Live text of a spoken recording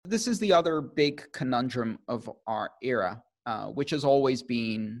this is the other big conundrum of our era, which has always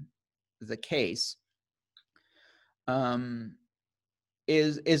been the case,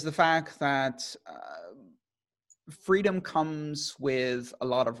 is the fact that freedom comes with a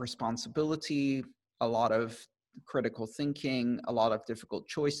lot of responsibility, a lot of critical thinking, a lot of difficult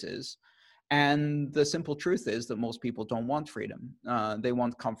choices. And the simple truth is that most people don't want freedom. They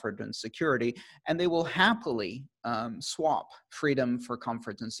want comfort and security, and they will happily swap freedom for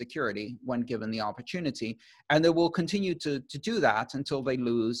comfort and security when given the opportunity. And they will continue to do that until they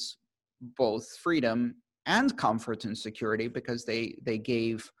lose both freedom and comfort and security, because they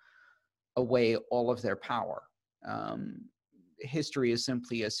gave away all of their power. History is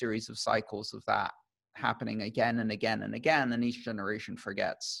simply a series of cycles of that happening again and again and again, and each generation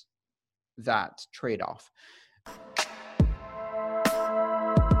forgets that trade-off.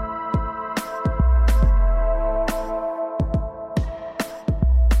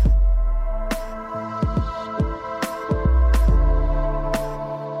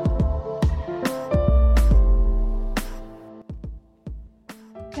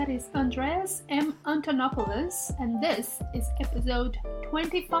 That is Andreas M. Antonopoulos, and this is episode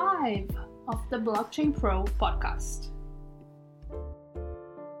 25 of the Blockchain Pro podcast.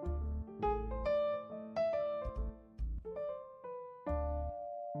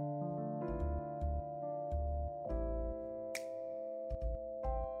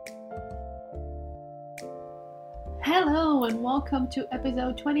 Hello and welcome to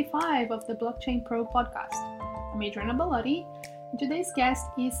episode 25 of the Blockchain Pro podcast. I'm Adriana Bellotti, and today's guest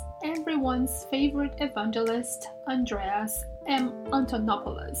is everyone's favorite evangelist, Andreas M.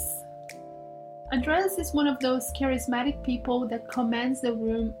 Antonopoulos. Andreas is one of those charismatic people that commands the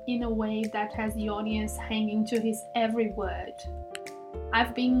room in a way that has the audience hanging to his every word.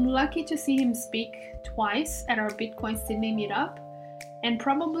 I've been lucky to see him speak twice at our Bitcoin Sydney meetup, and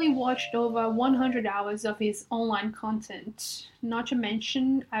probably watched over 100 hours of his online content. Not to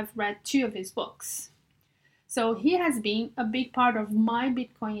mention, I've read 2 of his books. So he has been a big part of my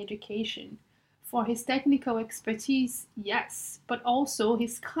Bitcoin education. For his technical expertise, yes, but also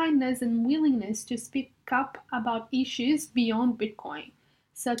his kindness and willingness to speak up about issues beyond Bitcoin,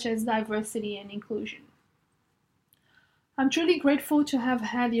 such as diversity and inclusion. I'm truly grateful to have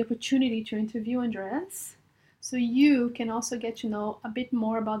had the opportunity to interview Andreas, so you can also get to know a bit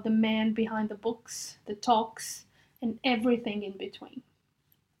more about the man behind the books, the talks, and everything in between.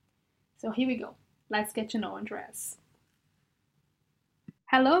 So here we go. Let's get to know Andreas.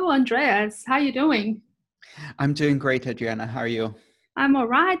 Hello, Andreas. How are you doing? I'm doing great, Adriana. How are you? I'm all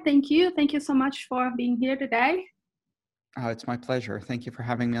right. Thank you. Thank you so much for being here today. It's my pleasure. Thank you for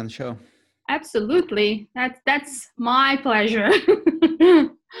having me on the show. Absolutely. That's my pleasure.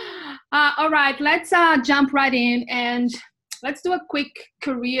 All right, let's jump right in and let's do a quick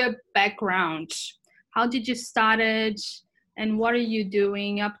career background. How did you start it, and what are you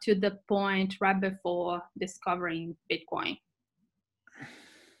doing up to the point right before discovering Bitcoin?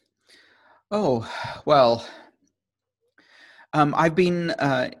 Oh, well, I've been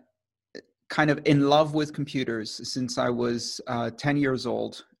kind of in love with computers since I was 10 years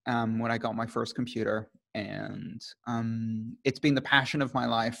old when I got my first computer. And it's been the passion of my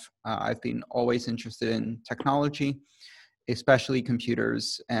life. I've been always interested in technology, especially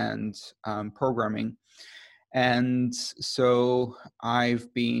computers and programming. And so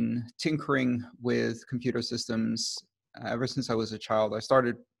I've been tinkering with computer systems ever since I was a child. I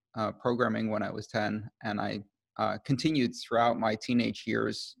started programming when I was 10, and I continued throughout my teenage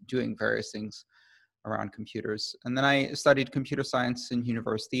years doing various things around computers. And then I studied computer science in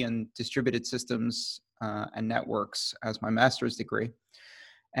university and distributed systems and networks as my master's degree.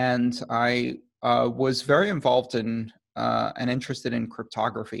 And I was very involved in and interested in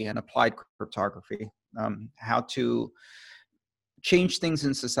cryptography and applied cryptography, how to change things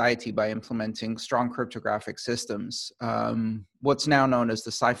in society by implementing strong cryptographic systems. What's now known as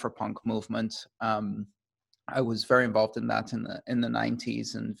the cypherpunk movement. I was very involved in that in the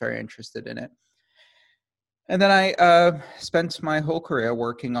 90s and very interested in it. And then I spent my whole career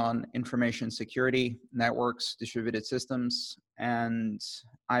working on information security, networks, distributed systems, and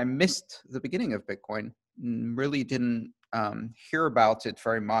I missed the beginning of Bitcoin. Really didn't hear about it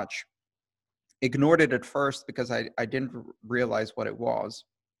very much. Ignored it at first because I didn't realize what it was.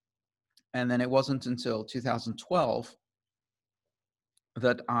 And then it wasn't until 2012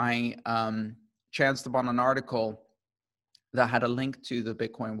 that I chanced upon an article that had a link to the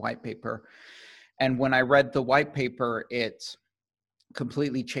Bitcoin white paper. And when I read the white paper, it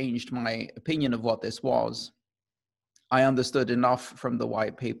completely changed my opinion of what this was. I understood enough from the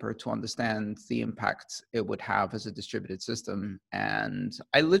white paper to understand the impact it would have as a distributed system. And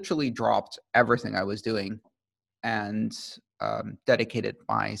I literally dropped everything I was doing and dedicated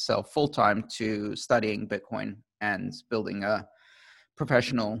myself full time to studying Bitcoin and building a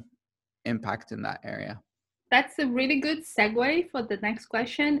professional impact in that area. That's a really good segue for the next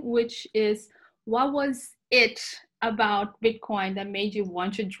question, which is, what was it about Bitcoin that made you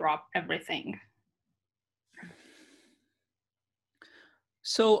want to drop everything?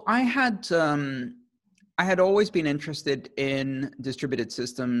 So I had always been interested in distributed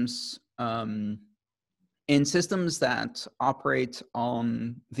systems, in systems that operate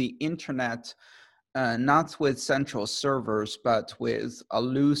on the internet, not with central servers, but with a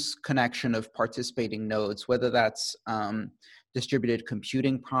loose connection of participating nodes, whether that's distributed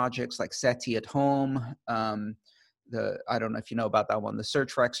computing projects like SETI at home. I don't know if you know about that one, the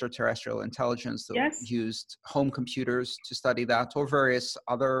Search for Extraterrestrial Intelligence that Yes. used home computers to study that, or various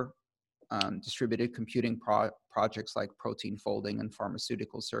other distributed computing projects like protein folding and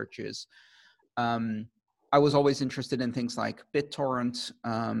pharmaceutical searches. I was always interested in things like BitTorrent,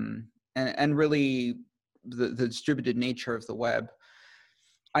 and really the distributed nature of the web.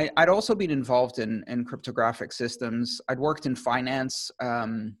 I'd also been involved in cryptographic systems. I'd worked in finance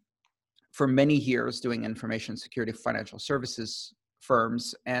for many years doing information security for financial services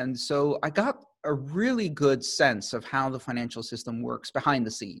firms. And so I got a really good sense of how the financial system works behind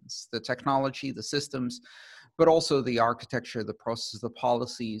the scenes, the technology, the systems, but also the architecture, the processes, the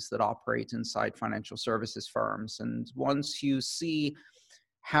policies that operate inside financial services firms. And once you see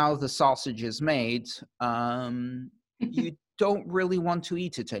how the sausage is made, you don't really want to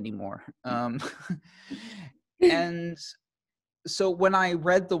eat it anymore. And so when I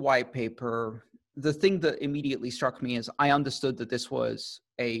read the white paper, the thing that immediately struck me is I understood that this was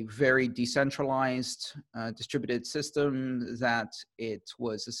a very decentralized, distributed system, that it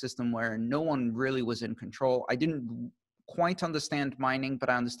was a system where no one really was in control. I didn't quite understand mining,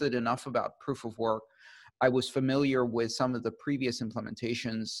 but I understood enough about proof of work. I was familiar with some of the previous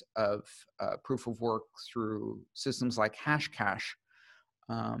implementations of proof of work through systems like Hashcash,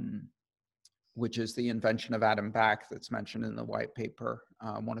 which is the invention of Adam Back that's mentioned in the white paper,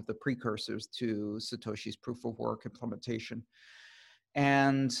 one of the precursors to Satoshi's proof of work implementation.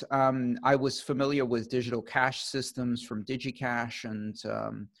 And I was familiar with digital cash systems from DigiCash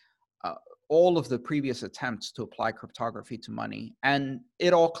and all of the previous attempts to apply cryptography to money. And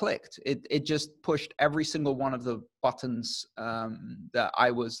it all clicked. It just pushed every single one of the buttons that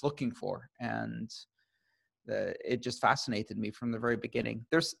I was looking for. And it just fascinated me from the very beginning.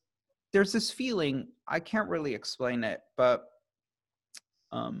 There's this feeling, I can't really explain it, but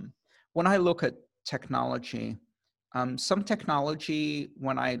when I look at technology, some technology,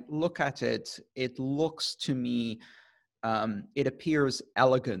 when I look at it, it looks to me, it appears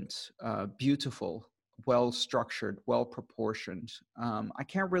elegant, beautiful, well-structured, well-proportioned. I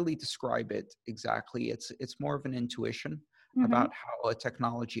can't really describe it exactly. It's more of an intuition about how a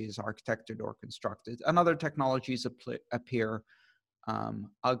technology is architected or constructed. And other technologies appear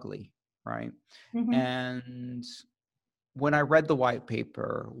ugly, right? And when I read the white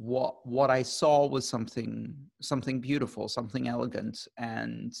paper, what I saw was something beautiful, something elegant,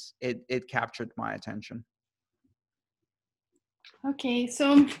 and it captured my attention. Okay,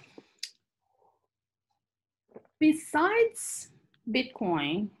 so besides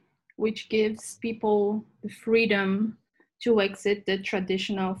Bitcoin, which gives people the freedom to exit the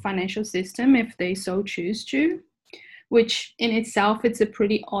traditional financial system if they so choose to, which in itself it's a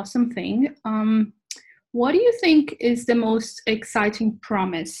pretty awesome thing. What do you think is the most exciting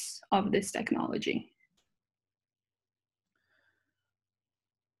promise of this technology?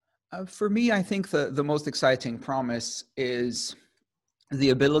 For me, I think the most exciting promise is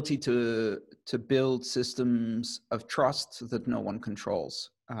the ability to build systems of trust that no one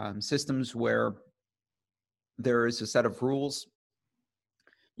controls. Systems where there is a set of rules.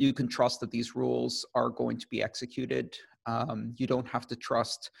 You can trust that these rules are going to be executed. You don't have to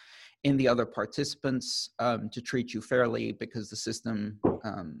trust in the other participants to treat you fairly because the system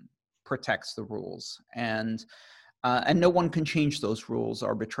protects the rules. And no one can change those rules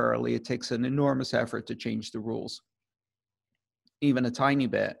arbitrarily. It takes an enormous effort to change the rules, even a tiny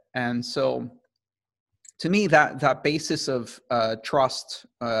bit. And so to me, that basis of trust,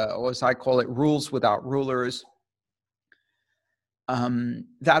 or as I call it, rules without rulers,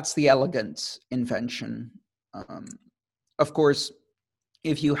 that's the elegant invention. Of course,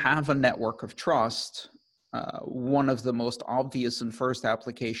 if you have a network of trust, one of the most obvious and first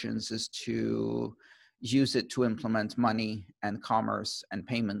applications is to use it to implement money and commerce and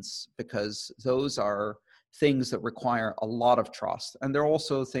payments, because those are things that require a lot of trust. And there are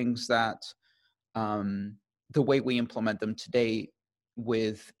also things that the way we implement them today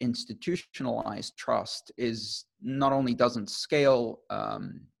with institutionalized trust is not only doesn't scale,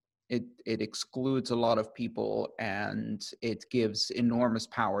 it excludes a lot of people, and it gives enormous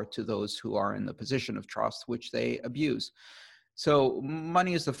power to those who are in the position of trust, which they abuse. So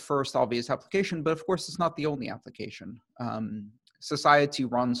money is the first obvious application, but of course it's not the only application. Society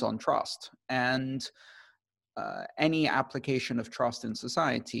runs on trust, and any application of trust in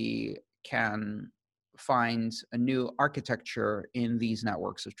society can find a new architecture in these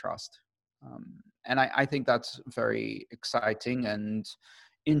networks of trust. And I think that's very exciting and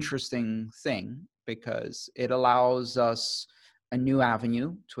interesting thing, because it allows us a new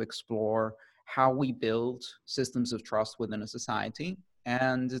avenue to explore how we build systems of trust within a society.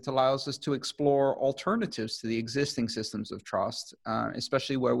 And it allows us to explore alternatives to the existing systems of trust,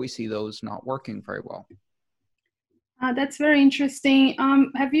 especially where we see those not working very well. That's very interesting.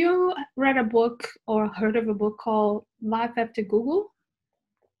 Have you read a book or heard of a book called Life After Google?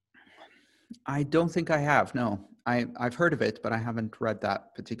 I don't think I have, no. I've heard of it, but I haven't read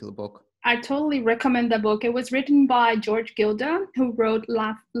that particular book. I totally recommend the book. It was written by George Gilder, who wrote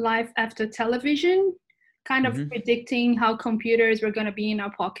Life After Television, kind of predicting how computers were going to be in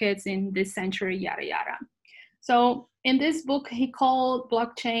our pockets in this century, yada, yada. So in this book, he called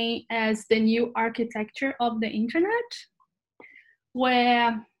blockchain as the new architecture of the internet,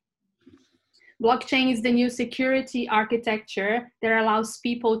 where blockchain is the new security architecture that allows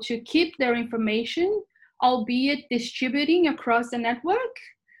people to keep their information, albeit distributing across the network,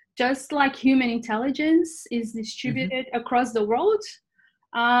 just like human intelligence is distributed across the world.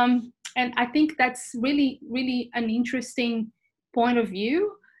 And I think that's really, really an interesting point of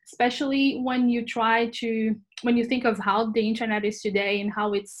view, especially when you think of how the internet is today and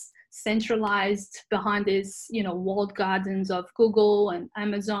how it's centralized behind these, walled gardens of Google and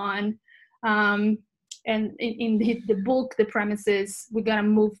Amazon. And in the book, the premises, we're going to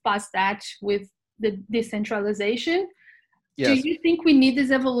move past that with the decentralization. Yes. Do you think we need this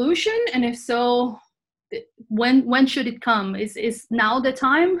evolution? And if so, when should it come? Is now the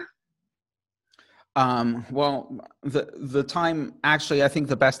time? Well, the time, actually, I think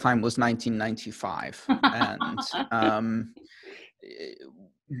the best time was 1995. And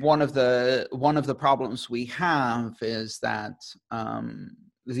one of the problems we have is that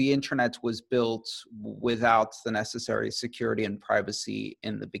the internet was built without the necessary security and privacy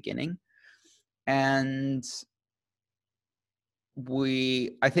in the beginning. And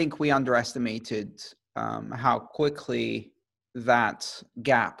I think we underestimated how quickly that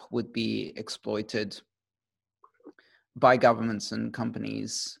gap would be exploited by governments and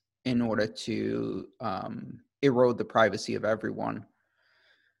companies in order to erode the privacy of everyone.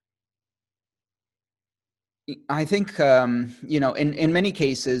 I think in many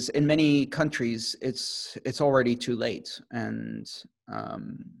cases, in many countries, it's already too late, and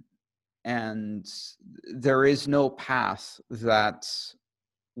there is no path that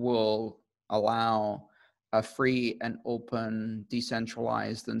will allow a free and open,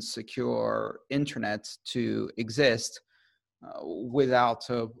 decentralized and secure internet to exist without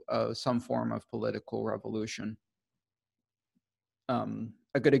some form of political revolution.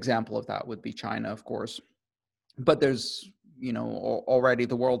 A good example of that would be China, of course. But there's, already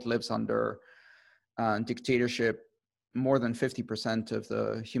the world lives under dictatorship. More than 50% of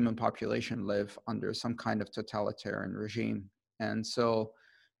the human population live under some kind of totalitarian regime. And so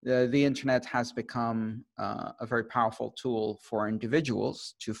the internet has become a very powerful tool for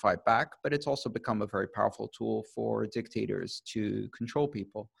individuals to fight back, but it's also become a very powerful tool for dictators to control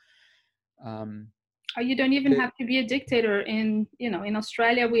people. You don't even have to be a dictator. In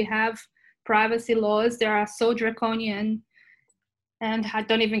Australia, we have privacy laws. They are so draconian, and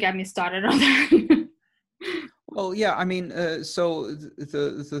don't even get me started on that. Well, yeah, I mean, so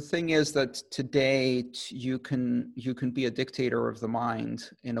the thing is that today you can be a dictator of the mind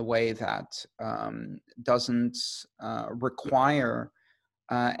in a way that doesn't require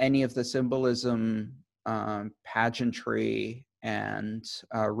any of the symbolism, pageantry, and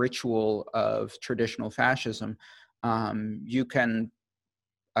ritual of traditional fascism. You can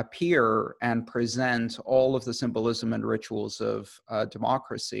appear and present all of the symbolism and rituals of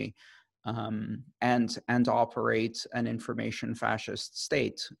democracy. And operate an information fascist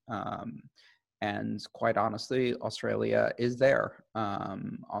state. And quite honestly, Australia is there.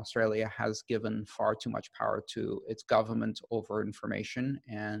 Australia has given far too much power to its government over information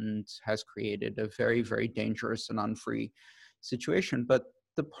and has created a very, very dangerous and unfree situation. But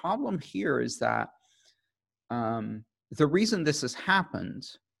the problem here is that the reason this has happened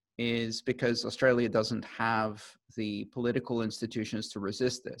is because Australia doesn't have the political institutions to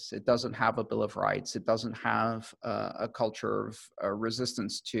resist this. It doesn't have a Bill of Rights. It doesn't have a culture of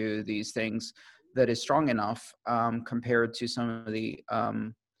resistance to these things that is strong enough compared to some of the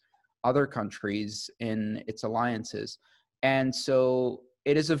other countries in its alliances. And so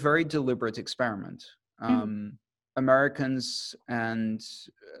it is a very deliberate experiment. Mhm. Americans and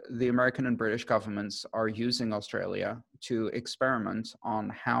the American and British governments are using Australia to experiment on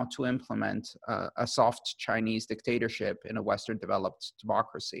how to implement a soft Chinese dictatorship in a Western developed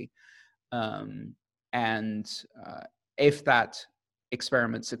democracy. Um, and if that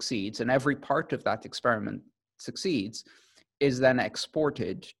experiment succeeds, and every part of that experiment succeeds, is then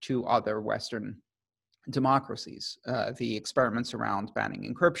exported to other Western democracies. The experiments around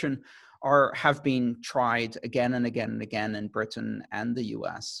banning encryption have been tried again and again and again in Britain and the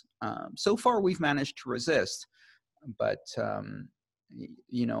US. So far, we've managed to resist, but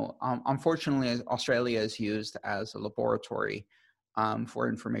unfortunately, Australia is used as a laboratory for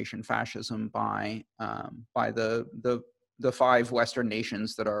information fascism by the five Western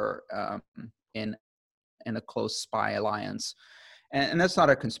nations that are in a close spy alliance. And that's not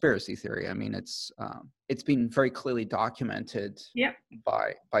a conspiracy theory. I mean, it's been very clearly documented Yep.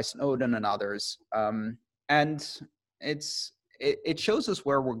 by Snowden and others, and it shows us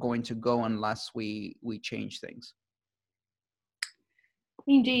where we're going to go unless we change things.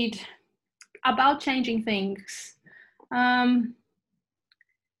 Indeed. About changing things.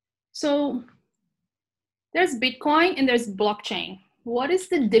 So there's Bitcoin and there's blockchain. What is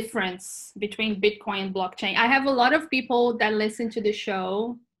the difference between Bitcoin and blockchain? I have a lot of people that listen to the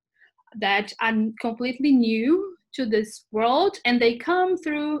show that are completely new to this world, and they come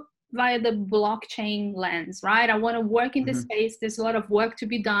through via the blockchain lens, right? I want to work in this space. There's a lot of work to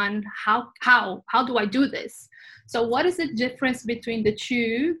be done. How do I do this? So what is the difference between the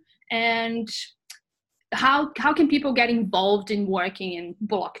two, and how can people get involved in working in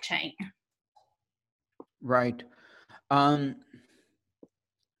blockchain? Right.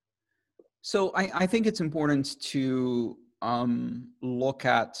 So I think it's important to look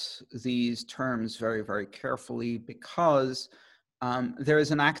at these terms very, very carefully, because there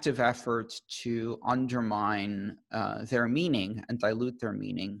is an active effort to undermine their meaning and dilute their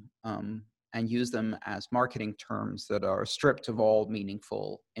meaning, and use them as marketing terms that are stripped of all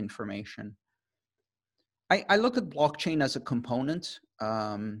meaningful information. I look at blockchain as a component.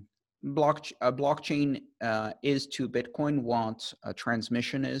 Blockchain is to Bitcoin what a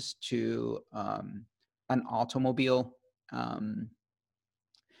transmission is to an automobile.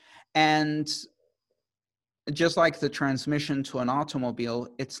 And just like the transmission to an automobile,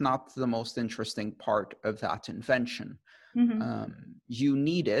 it's not the most interesting part of that invention. You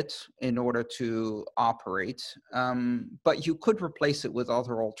need it in order to operate, but you could replace it with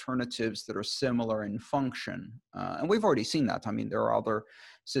other alternatives that are similar in function. And we've already seen that. I mean, there are other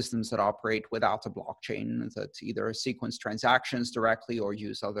systems that operate without a blockchain that either sequence transactions directly or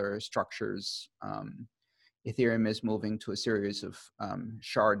use other structures. Ethereum is moving to a series of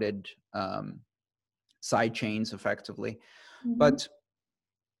sharded side chains effectively. But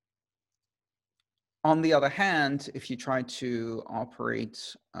on the other hand, if you try to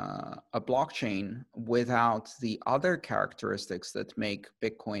operate a blockchain without the other characteristics that make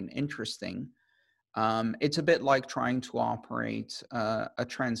Bitcoin interesting, it's a bit like trying to operate a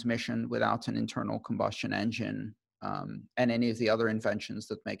transmission without an internal combustion engine and any of the other inventions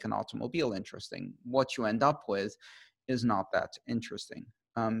that make an automobile interesting. What you end up with is not that interesting.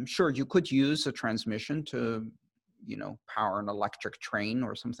 Sure, you could use a transmission to, power an electric train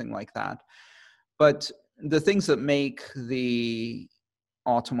or something like that. But the things that make the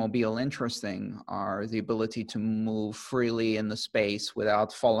automobile interesting are the ability to move freely in the space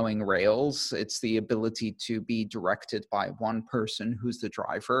without following rails. It's the ability to be directed by one person who's the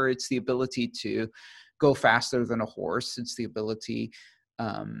driver. It's the ability to go faster than a horse. It's the ability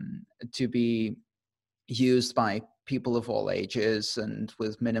to be used by people of all ages and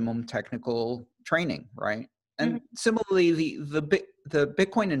with minimum technical training, right? And similarly, the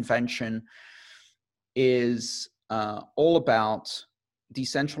Bitcoin invention is all about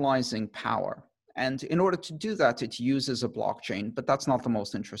decentralizing power. And in order to do that, it uses a blockchain, but that's not the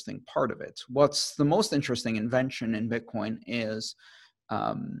most interesting part of it. What's the most interesting invention in Bitcoin is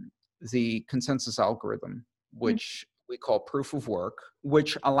the consensus algorithm, which we call proof of work,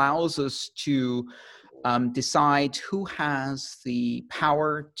 which allows us to decide who has the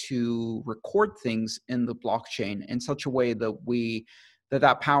power to record things in the blockchain in such a way that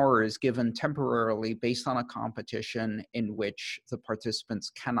that power is given temporarily based on a competition in which the participants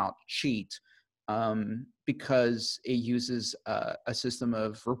cannot cheat because it uses a system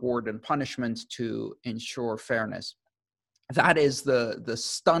of reward and punishment to ensure fairness. That is the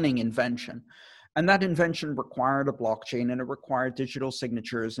stunning invention. And that invention required a blockchain, and it required digital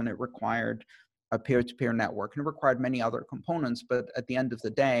signatures, and it required a peer-to-peer network, and it required many other components. But at the end of the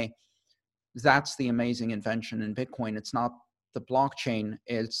day, that's the amazing invention in Bitcoin. It's not the blockchain,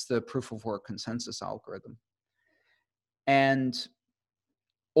 it's the proof of work consensus algorithm. And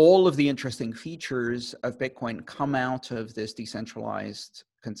all of the interesting features of Bitcoin come out of this decentralized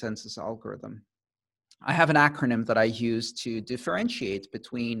consensus algorithm. I have an acronym that I use to differentiate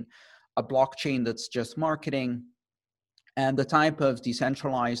between a blockchain that's just marketing and the type of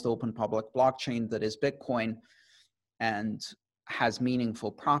decentralized open public blockchain that is Bitcoin and has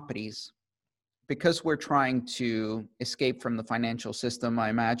meaningful properties. Because we're trying to escape from the financial system, I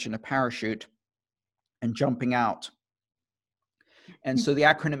imagine a parachute and jumping out. And so the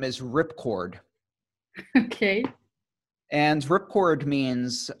acronym is RIPCORD. Okay. And RIPCORD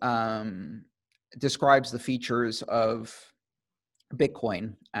means, describes the features of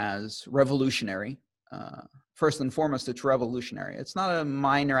Bitcoin as revolutionary. First and foremost, it's revolutionary. It's not a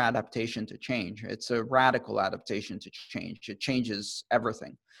minor adaptation to change. It's a radical adaptation to change. It changes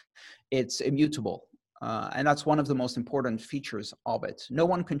everything. It's immutable. And that's one of the most important features of it. No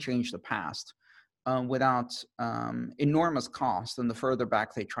one can change the past without enormous cost. And the further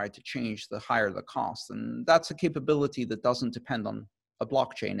back they try to change, the higher the cost. And that's a capability that doesn't depend on a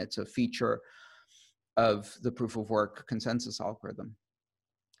blockchain. It's a feature of the proof of work consensus algorithm.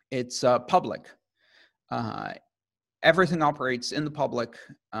 It's public. Everything operates in the public,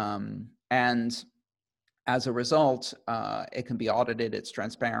 and as a result, it can be audited, it's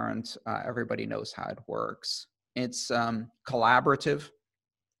transparent, everybody knows how it works. It's collaborative.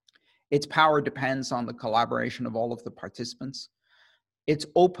 Its power depends on the collaboration of all of the participants. It's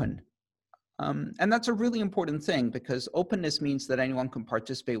open. And that's a really important thing, because openness means that anyone can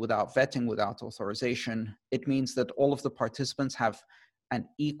participate without vetting, without authorization. It means that all of the participants have an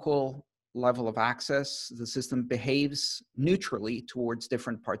equal level of access. The system behaves neutrally towards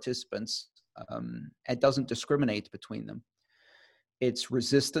different participants. It doesn't discriminate between them. It's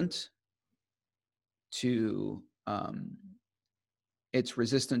resistant to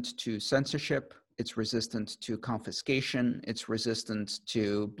censorship. It's resistant to confiscation. It's resistant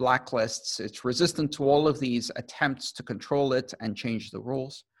to blacklists. It's resistant to all of these attempts to control it and change the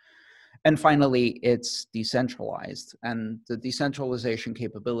rules. And finally, it's decentralized, and the decentralization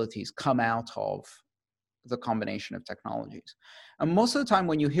capabilities come out of the combination of technologies. And most of the time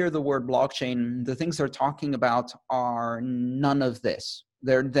when you hear the word blockchain, the things they're talking about are none of this.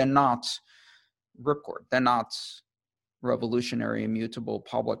 They're not ripcord. They're not revolutionary, immutable,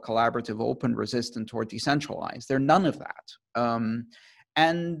 public, collaborative, open, resistant, or decentralized. They're none of that.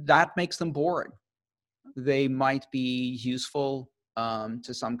 And that makes them boring. They might be useful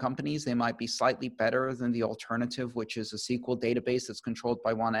to some companies. They might be slightly better than the alternative, which is a SQL database that's controlled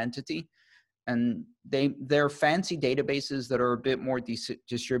by one entity. And they're fancy databases that are a bit more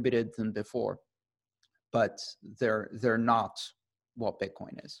distributed than before, but they're not what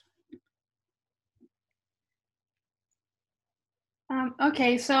Bitcoin is.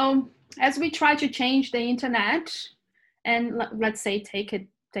 Okay, so as we try to change the internet, and let's say take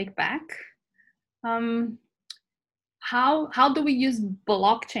back, how do we use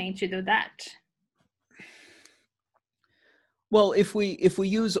blockchain to do that? Well, if we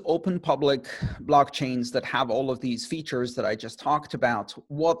use open public blockchains that have all of these features that I just talked about,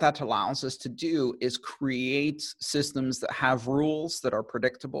 what that allows us to do is create systems that have rules that are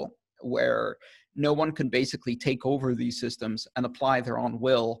predictable, where no one can basically take over these systems and apply their own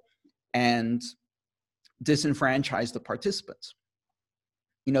will and disenfranchise the participants.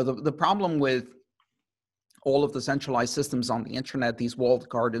 You know, the problem with all of the centralized systems on the internet, these walled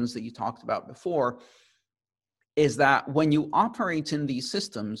gardens that you talked about before, is that when you operate in these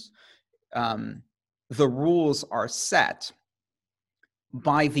systems, the rules are set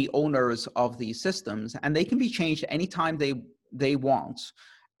by the owners of these systems, and they can be changed anytime they want,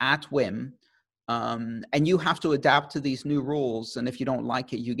 at whim. And you have to adapt to these new rules, and if you don't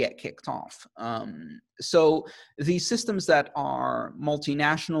like it, you get kicked off. So these systems that are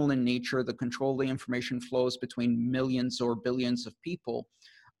multinational in nature, that control the information flows between millions or billions of people,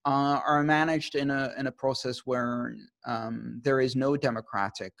 are managed in a process where there is no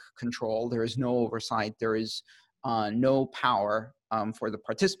democratic control, there is no oversight, there is no power for the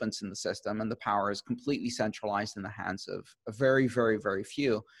participants in the system, and the power is completely centralized in the hands of a very, very, very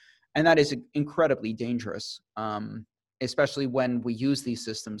few. And that is incredibly dangerous, especially when we use these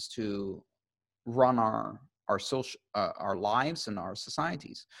systems to run our lives and our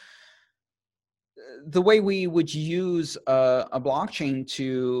societies. the way we would use a blockchain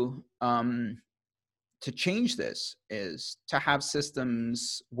to change this is to have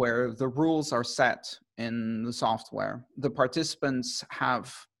systems where the rules are set in the software. The participants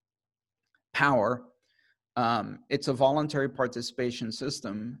have power. It's a voluntary participation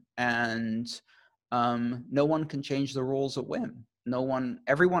system, and no one can change the rules at whim.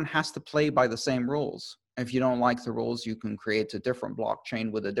 Everyone has to play by the same rules. If you don't like the rules, you can create a different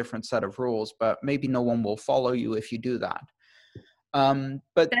blockchain with a different set of rules, but maybe no one will follow you if you do that.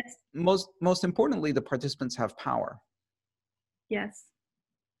 But most importantly, the participants have power. Yes.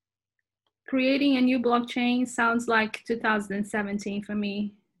 Creating a new blockchain sounds like 2017 for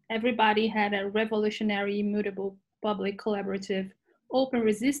me. Everybody had a revolutionary, immutable, public, collaborative, open,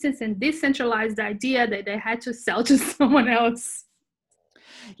 resistance, and decentralized idea that they had to sell to someone else.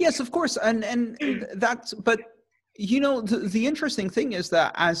 Yes, of course, and that's. But the interesting thing is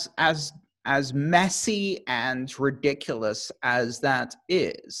that as messy and ridiculous as that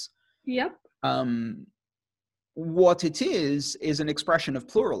is, yep. What it is an expression of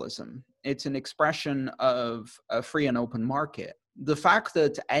pluralism. It's an expression of a free and open market. The fact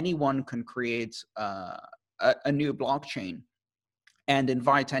that anyone can create a new blockchain and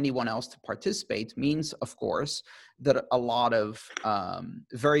invite anyone else to participate means, of course, that a lot of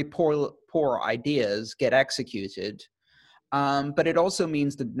very poor ideas get executed. But it also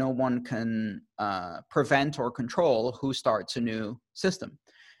means that no one can prevent or control who starts a new system.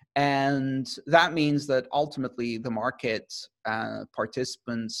 And that means that ultimately the market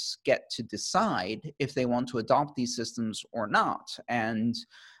participants get to decide if they want to adopt these systems or not. And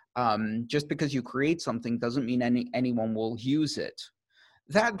just because you create something doesn't mean anyone will use it.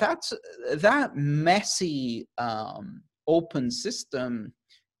 That messy open system,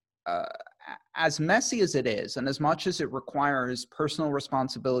 as messy as it is, and as much as it requires personal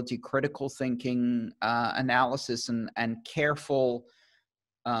responsibility, critical thinking, analysis, and careful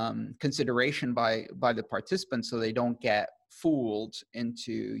consideration by the participants, so they don't get fooled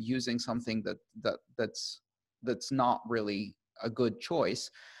into using something that's not really a good choice.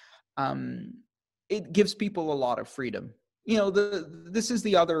 It gives people a lot of freedom. This is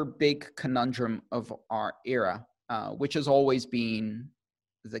the other big conundrum of our era, which has always been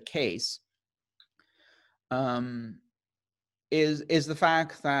the case, is the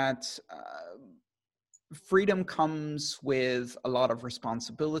fact that freedom comes with a lot of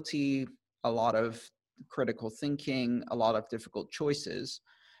responsibility, a lot of critical thinking, a lot of difficult choices.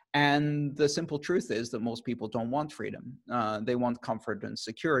 And the simple truth is that most people don't want freedom. They want comfort and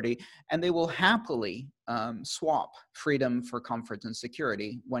security, and they will happily swap freedom for comfort and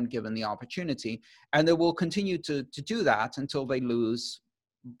security when given the opportunity. And they will continue to do that until they lose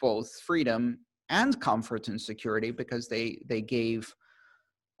both freedom and comfort and security, because they gave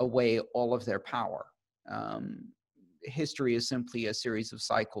away all of their power. History is simply a series of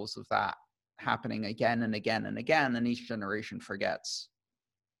cycles of that happening again and again and again, and each generation forgets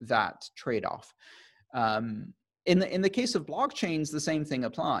that trade-off. In the case of blockchains, the same thing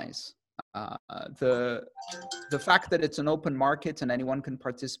applies. The fact that it's an open market and anyone can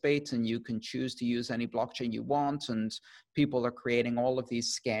participate and you can choose to use any blockchain you want, and people are creating all of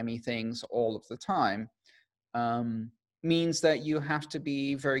these scammy things all of the time, means that you have to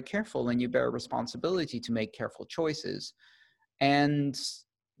be very careful and you bear responsibility to make careful choices. And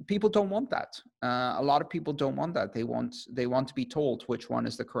people don't want that. A lot of people don't want that. They want to be told which one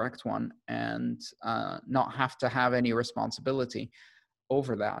is the correct one, and not have to have any responsibility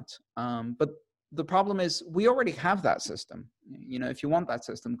over that. But the problem is we already have that system. If you want that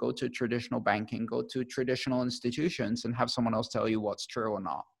system, go to traditional banking, go to traditional institutions, and have someone else tell you what's true or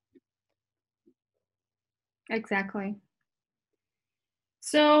not. Exactly.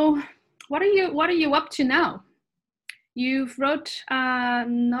 So what are you up to now? You've wrote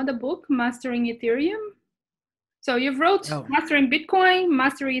another book, Mastering Ethereum. So you've wrote Mastering Bitcoin,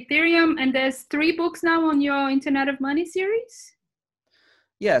 Mastering Ethereum, and there's 3 books now on your Internet of Money series?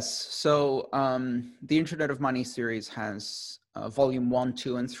 Yes. So the Internet of Money series has volume 1,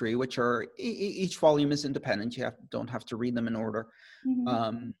 2, and 3, which are each volume is independent. You don't have to read them in order.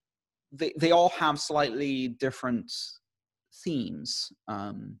 Mm-hmm. They all have slightly different themes.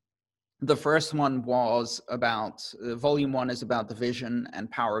 The first one was about, volume 1 is about the vision and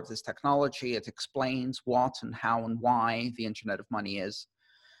power of this technology. It explains what and how and why the Internet of Money is.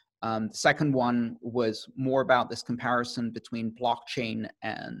 The second one was more about this comparison between blockchain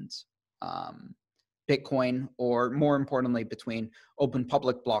and Bitcoin, or more importantly, between open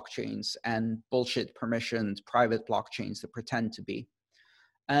public blockchains and bullshit permissioned private blockchains that pretend to be.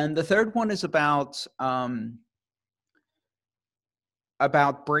 And the third one is about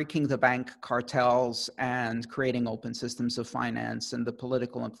about breaking the bank cartels and creating open systems of finance and the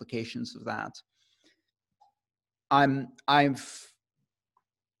political implications of that.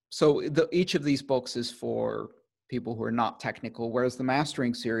 Each of these books is for people who are not technical, whereas the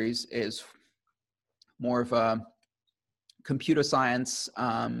Mastering series is more of a computer science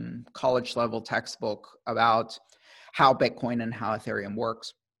college level textbook about how Bitcoin and how Ethereum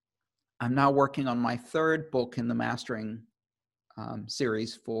works. I'm now working on my third book in the Mastering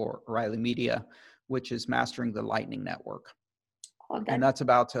series for O'Reilly Media, which is Mastering the Lightning Network. And that's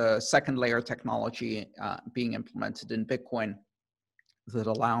about a second layer technology being implemented in Bitcoin that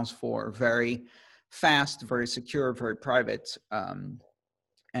allows for very fast, very secure, very private,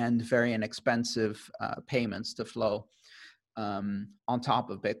 and very inexpensive payments to flow on top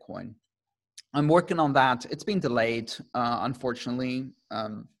of Bitcoin. I'm working on that. It's been delayed, unfortunately,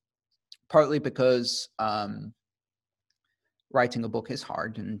 partly because writing a book is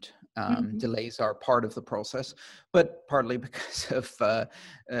hard and delays are part of the process, but partly because of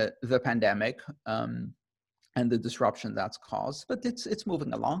the pandemic and the disruption that's caused. But it's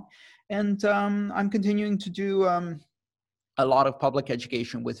moving along, and I'm continuing to do a lot of public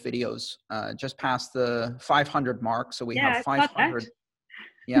education with videos. Just past the 500 mark, so we have 500.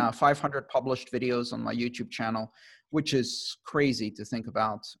 Yeah, 500 published videos on my YouTube channel, which is crazy to think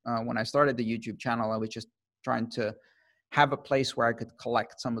about. When I started the YouTube channel, I was just trying to have a place where I could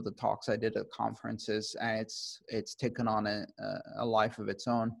collect some of the talks I did at conferences, and it's taken on a life of its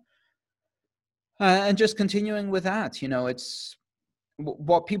own. And just continuing with that, it's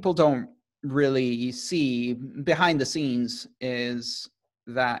what people don't really see behind the scenes is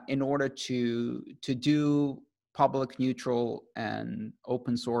that in order to do public, neutral, and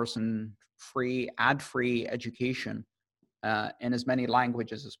open source and free, ad-free education in as many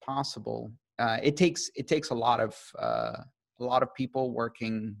languages as possible, it takes a lot of people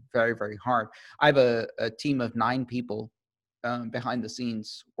working very, very hard. I have a team of 9 people behind the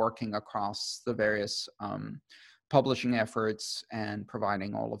scenes working across the various publishing efforts and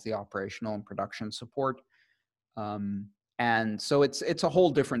providing all of the operational and production support. And so it's a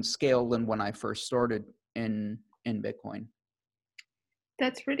whole different scale than when I first started in Bitcoin.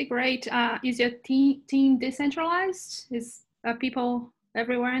 That's really great. Is your team decentralized? Is people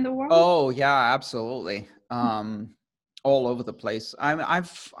everywhere in the world? Oh yeah, absolutely. All over the place.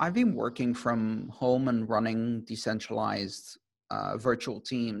 I've been working from home and running decentralized virtual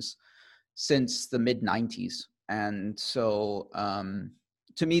teams since the mid 90s. And so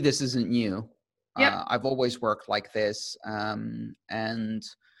to me, this isn't new. Yep. I've always worked like this. And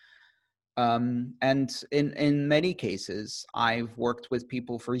in many cases, I've worked with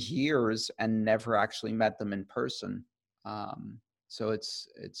people for years and never actually met them in person. So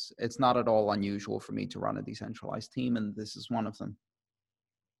it's not at all unusual for me to run a decentralized team, and this is one of them.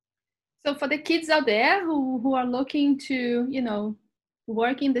 So for the kids out there who are looking to,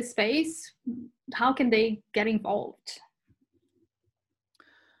 work in the space, how can they get involved?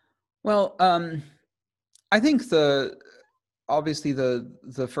 Well, I think obviously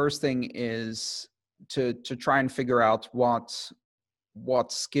the first thing is to try and figure out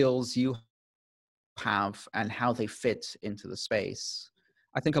what skills you have and how they fit into the space.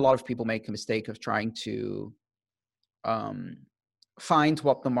 I think a lot of people make a mistake of trying to find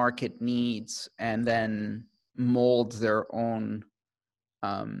what the market needs and then mold their own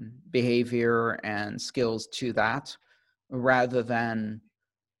behavior and skills to that, rather than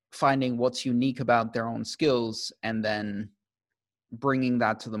finding what's unique about their own skills and then bringing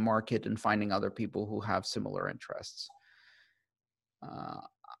that to the market and finding other people who have similar interests.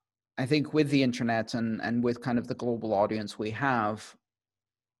 I think with the internet and with kind of the global audience we have,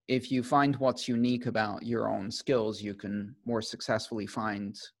 if you find what's unique about your own skills, you can more successfully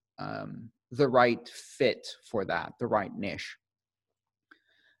find the right fit for that, the right niche.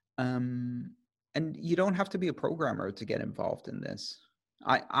 And you don't have to be a programmer to get involved in this.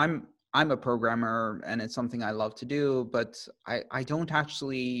 I'm a programmer and it's something I love to do, but I don't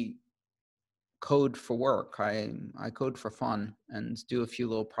actually code for work. I code for fun and do a few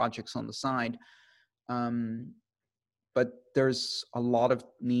little projects on the side. But there's a lot of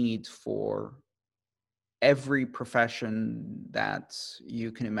need for every profession that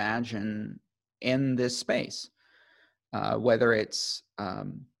you can imagine in this space, whether it's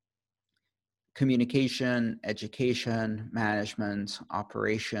communication, education, management,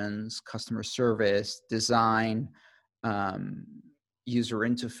 operations, customer service, design, user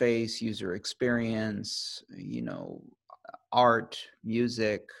interface, user experience, art,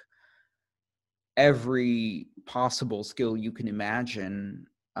 music. Every possible skill you can imagine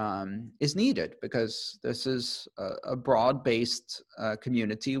is needed, because this is a broad-based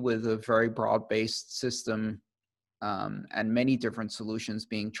community with a very broad-based system, and many different solutions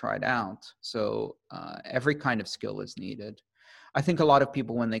being tried out. So every kind of skill is needed. I think a lot of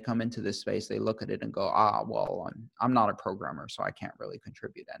people, when they come into this space, they look at it and go, well, I'm not a programmer, so I can't really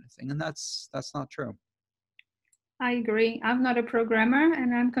contribute anything. And that's not true. I agree. I'm not a programmer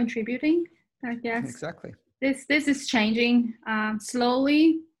and I'm contributing. I guess exactly. This is changing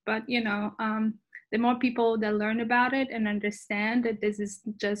slowly, but the more people that learn about it and understand that this is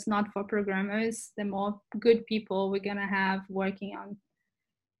just not for programmers, the more good people we're gonna have working on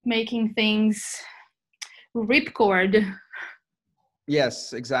making things ripcord.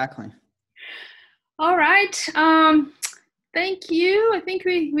 Yes, exactly. All right. Thank you. I think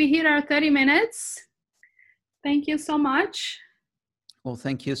we hit our 30 minutes. Thank you so much. Well,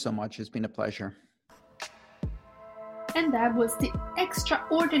 thank you so much. It's been a pleasure. And that was the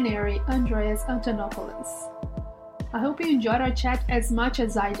extraordinary Andreas Antonopoulos. I hope you enjoyed our chat as much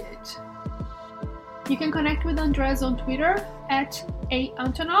as I did. You can connect with Andreas on Twitter at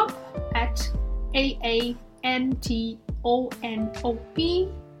 @AAntonop, @AANTONOP.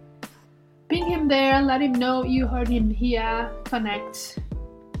 Ping him there, let him know you heard him here, connect,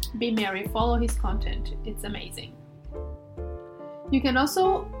 be merry, follow his content, it's amazing. You can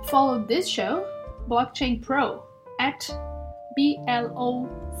also follow this show, Blockchain Pro, at BLOCKCHAINPRO_.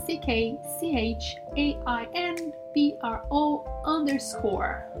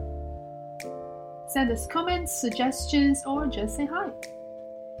 Send us comments, suggestions, or just say hi.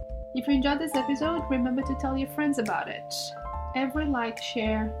 If you enjoyed this episode, remember to tell your friends about it. Every like,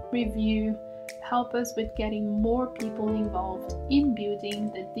 share, review help us with getting more people involved in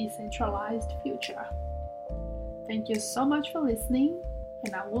building the decentralized future. Thank you so much for listening,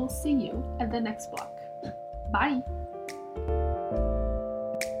 and I will see you at the next block. Bye!